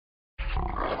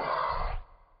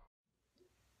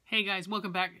Hey guys,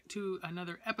 welcome back to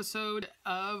another episode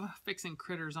of Fixing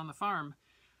Critters on the Farm.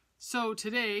 So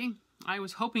today I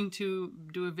was hoping to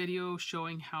do a video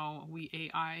showing how we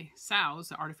AI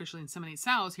sows, artificially inseminate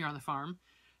sows here on the farm.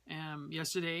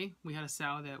 Yesterday we had a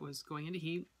sow that was going into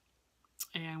heat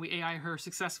and we AI her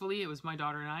successfully. It was my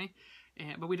daughter and I,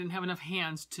 but we didn't have enough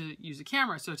hands to use a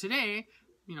camera. So today,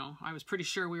 I was pretty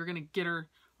sure we were going to get her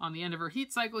on the end of her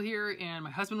heat cycle here, and my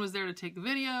husband was there to take the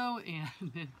video,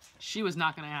 and she was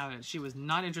not going to have it. She was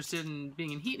not interested in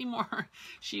being in heat anymore.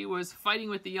 She was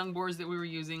fighting with the young boars that we were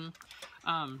using.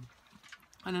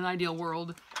 In an ideal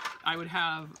world, I would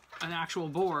have an actual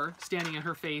boar standing at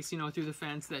her face, through the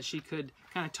fence that she could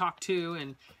kind of talk to,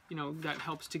 and that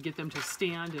helps to get them to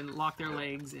stand and lock their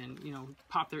legs and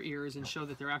pop their ears and show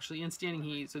that they're actually in standing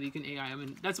heat so that you can AI them.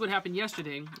 And that's what happened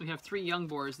yesterday. We have 3 young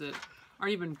boars that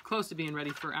aren't even close to being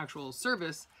ready for actual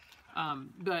service,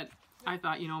 but I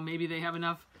thought maybe they have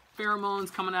enough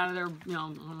pheromones coming out of their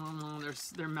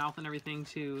their mouth and everything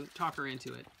to talk her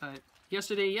into it. But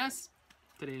yesterday yes,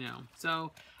 today no.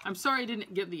 So I'm sorry I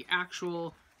didn't get the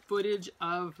actual footage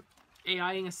of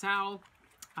AIing a sow.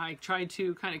 I tried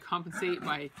to kind of compensate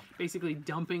by basically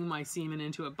dumping my semen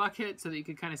into a bucket so that you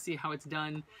could kind of see how it's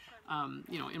done.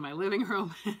 In my living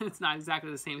room. It's not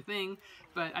exactly the same thing,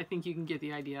 but I think you can get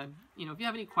the idea. If you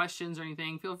have any questions or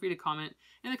anything, feel free to comment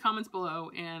in the comments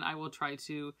below, and I will try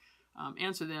to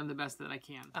answer them the best that I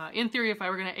can. In theory, if I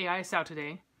were going to AI a sow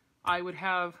today, I would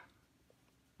have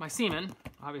my semen,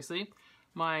 obviously,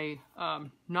 my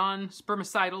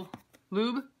non-spermicidal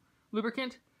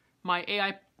lubricant, my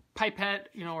AI pipette,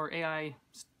 or AI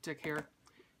stick here,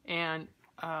 and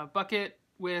a bucket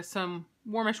with some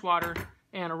warmish water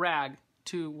and a rag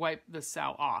to wipe the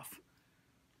sow off.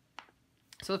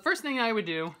 So the first thing I would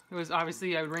do was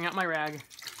obviously I would wring out my rag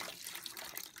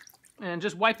and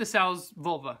just wipe the sow's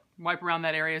vulva, wipe around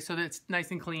that area so that it's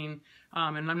nice and clean,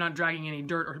 and I'm not dragging any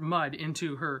dirt or mud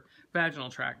into her vaginal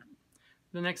tract.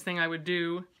 The next thing I would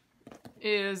do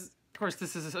is, of course,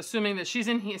 this is assuming that she's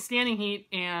in standing heat,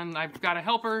 and I've got a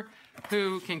helper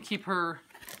who can keep her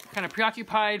kind of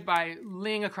preoccupied by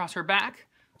laying across her back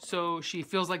so she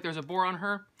feels like there's a boar on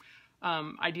her.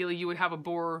 Ideally, you would have a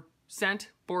boar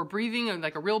scent, boar breathing,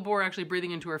 like a real boar actually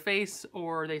breathing into her face,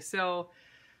 or they sell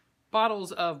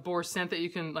bottles of boar scent that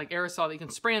you can, like aerosol, that you can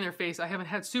spray in their face. I haven't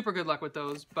had super good luck with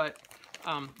those, but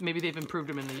maybe they've improved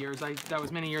them in the years. That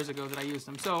was many years ago that I used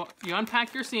them. So you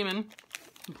unpack your semen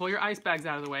and pull your ice bags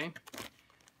out of the way.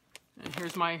 And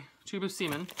here's my tube of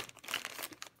semen.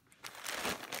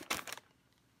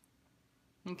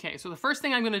 Okay, so the first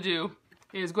thing I'm going to do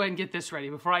is go ahead and get this ready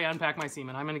before I unpack my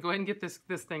semen. I'm going to go ahead and get this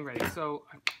thing ready. So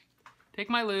I take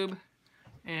my lube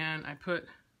and I put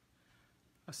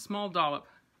a small dollop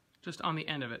just on the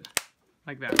end of it,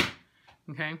 like that.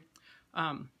 Okay.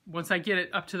 Once I get it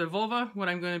up to the vulva, what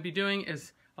I'm going to be doing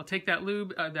is I'll take that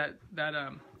lube,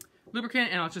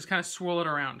 lubricant, and I'll just kind of swirl it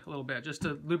around a little bit just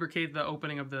to lubricate the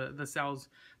opening of the sow's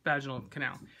vaginal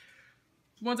canal.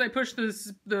 Once I push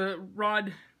the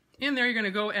rod in there, you're going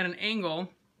to go at an angle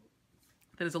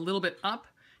that is a little bit up.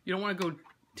 You don't want to go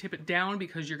tip it down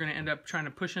because you're going to end up trying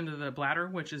to push into the bladder,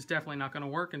 which is definitely not going to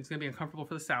work, and it's going to be uncomfortable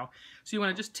for the sow. So you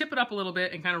want to just tip it up a little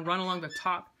bit and kind of run along the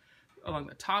top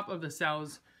of the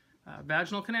sow's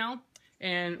vaginal canal.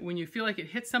 And when you feel like it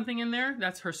hits something in there,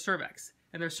 that's her cervix.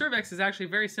 And their cervix is actually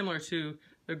very similar to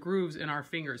the grooves in our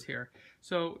fingers here.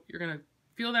 So you're going to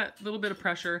feel that little bit of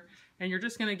pressure, and you're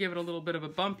just going to give it a little bit of a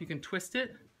bump. You can twist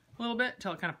it a little bit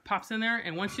until it kind of pops in there.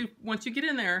 And once you get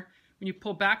in there, when you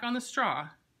pull back on the straw,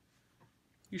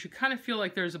 you should kind of feel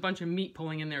like there's a bunch of meat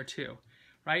pulling in there too,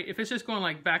 right? If it's just going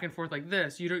like back and forth like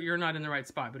this, you're not in the right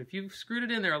spot. But if you've screwed it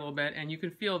in there a little bit and you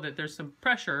can feel that there's some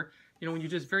pressure, when you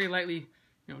just very lightly,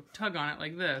 tug on it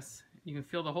like this, you can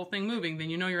feel the whole thing moving,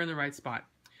 then you know you're in the right spot.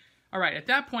 All right, at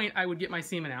that point, I would get my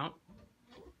semen out.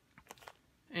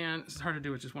 And it's hard to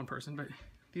do with just one person, but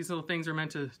these little things are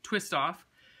meant to twist off.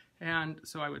 And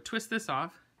so I would twist this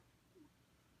off.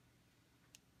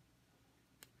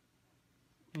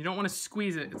 You don't want to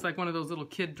squeeze it. It's like one of those little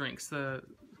kid drinks, the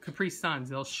Capri Suns.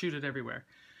 They'll shoot it everywhere.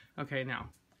 Okay, now,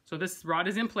 so this rod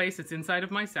is in place. It's inside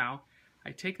of my sow.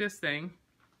 I take this thing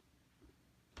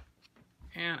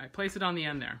and I place it on the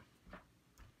end there.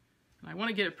 And I want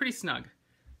to get it pretty snug.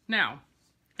 Now,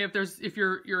 if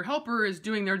your helper is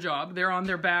doing their job, they're on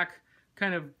their back,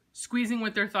 kind of squeezing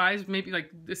with their thighs, maybe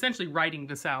like essentially riding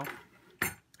the sow.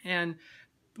 And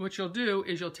what you'll do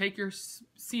is you'll take your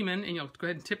semen and you'll go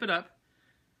ahead and tip it up.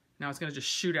 Now it's going to just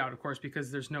shoot out, of course,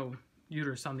 because there's no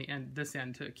uterus on the end, this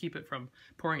end, to keep it from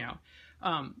pouring out.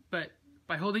 But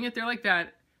by holding it there like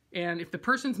that, And if the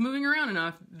person's moving around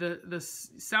enough, the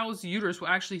sow's uterus will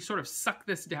actually sort of suck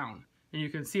this down. And you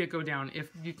can see it go down. If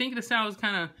you think the sow is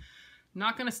kind of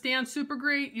not going to stand super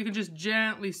great, you can just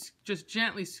gently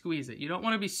squeeze it. You don't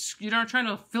want to be, you're not trying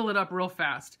to fill it up real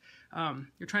fast.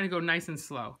 You're trying to go nice and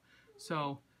slow.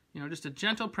 So, you know, just a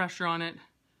gentle pressure on it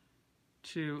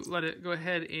to let it go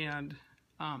ahead and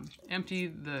empty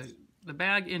the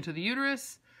bag into the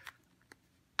uterus.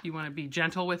 You want to be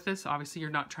gentle with this. Obviously, you're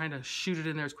not trying to shoot it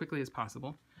in there as quickly as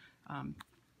possible.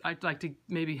 I'd like to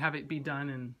maybe have it be done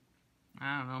in,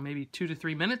 I don't know, maybe 2 to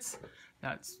 3 minutes.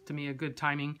 That's, to me, a good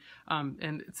timing.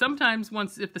 And sometimes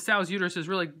if the sow's uterus is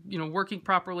really, you know, working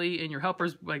properly and your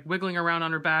helper's like wiggling around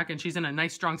on her back and she's in a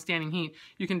nice, strong standing heat,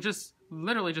 you can just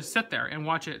literally just sit there and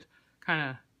watch it kind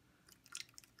of,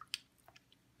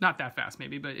 not that fast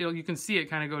maybe, but you can see it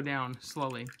kind of go down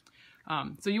slowly.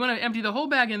 So you want to empty the whole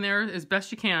bag in there as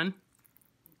best you can.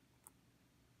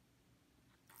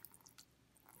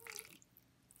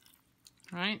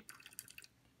 All right.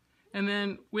 And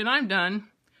then when I'm done,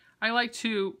 I like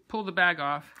to pull the bag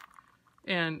off.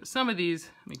 And some of these,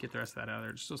 let me get the rest of that out of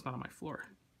there just so it's not on my floor.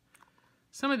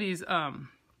 Some of these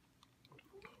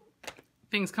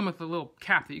things come with a little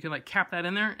cap that you can like cap that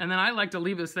in there. And then I like to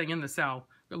leave this thing in the sow,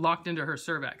 locked into her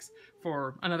cervix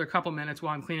for another couple minutes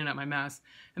while I'm cleaning up my mess.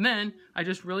 And then I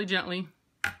just really gently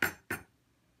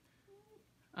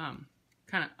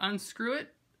kind of unscrew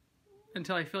it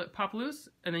until I feel it pop loose,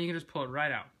 and then you can just pull it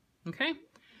right out. Okay?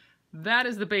 That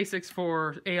is the basics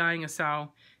for AIing a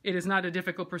sow. It is not a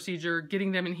difficult procedure.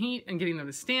 Getting them in heat and getting them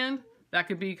to stand, that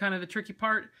could be kind of the tricky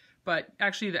part, but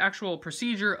actually the actual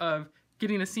procedure of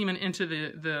getting the semen into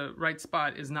the right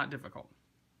spot is not difficult.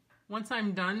 Once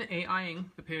I'm done AIing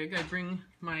the pig, I bring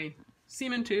my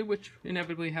semen tube, which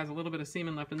inevitably has a little bit of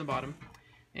semen left in the bottom,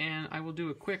 and I will do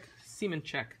a quick semen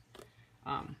check.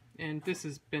 And this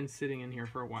has been sitting in here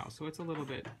for a while, so it's a little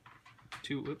bit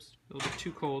too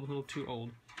cold, a little too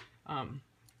old.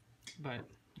 But,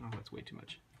 oh, that's way too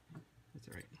much. That's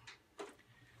all right.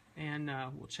 And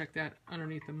we'll check that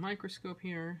underneath the microscope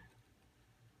here.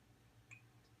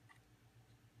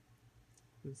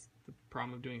 This is the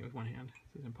problem of doing it with one hand.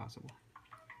 This is impossible.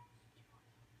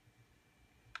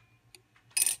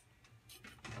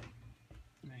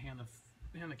 I'm going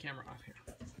to hand the camera off here.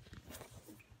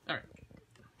 All right.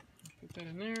 Put that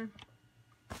in there.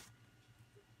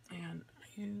 And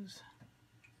I use...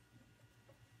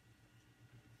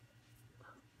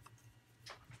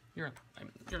 You're in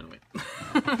the way.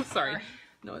 Sorry.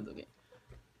 No, it's okay.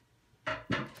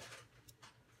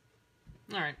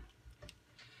 All right.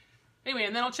 Anyway,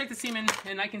 and then I'll check the semen,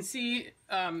 and I can see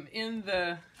in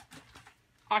the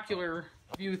ocular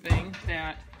view thing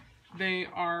that there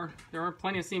are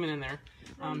plenty of semen in there.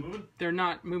 They're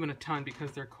not moving a ton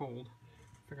because they're cold.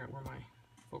 Figure out where my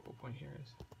focal point here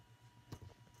is.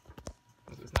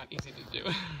 This is not easy to do.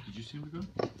 Did you see them go?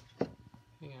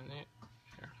 Hang on there.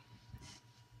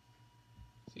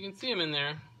 So you can see them in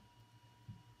there.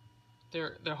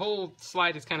 The whole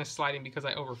slide is kind of sliding because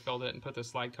I overfilled it and put the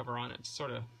slide cover on it. It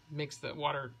sort of makes the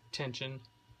water tension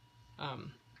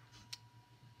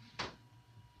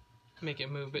make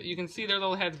it move. But you can see their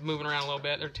little heads moving around a little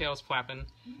bit, their tails flapping.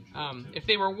 If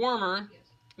they were warmer,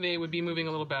 they would be moving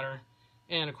a little better.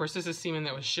 And of course, this is semen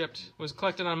that was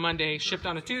collected on Monday, shipped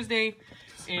on a Tuesday,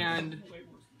 and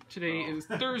today is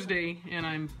Thursday,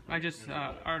 and I just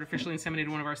artificially inseminated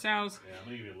one of our sows. Yeah, I'm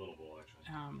gonna give you a little bowl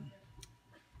actually.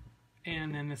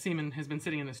 And then the semen has been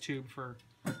sitting in this tube for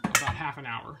about half an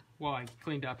hour while I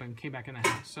cleaned up and came back in the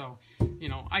house. So, you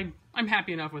know, I'm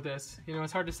happy enough with this. You know,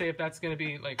 it's hard to say if that's going to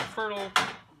be like fertile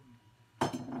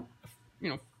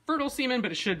semen,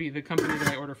 but it should be. The company that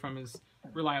I order from is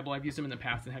reliable. I've used them in the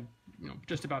past and had, you know,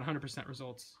 just about 100%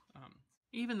 results.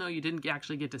 Even though you didn't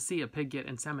actually get to see a pig get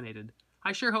inseminated,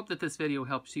 I sure hope that this video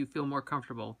helps you feel more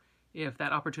comfortable if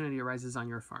that opportunity arises on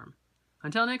your farm.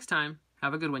 Until next time,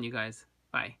 have a good one, you guys.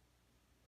 Bye.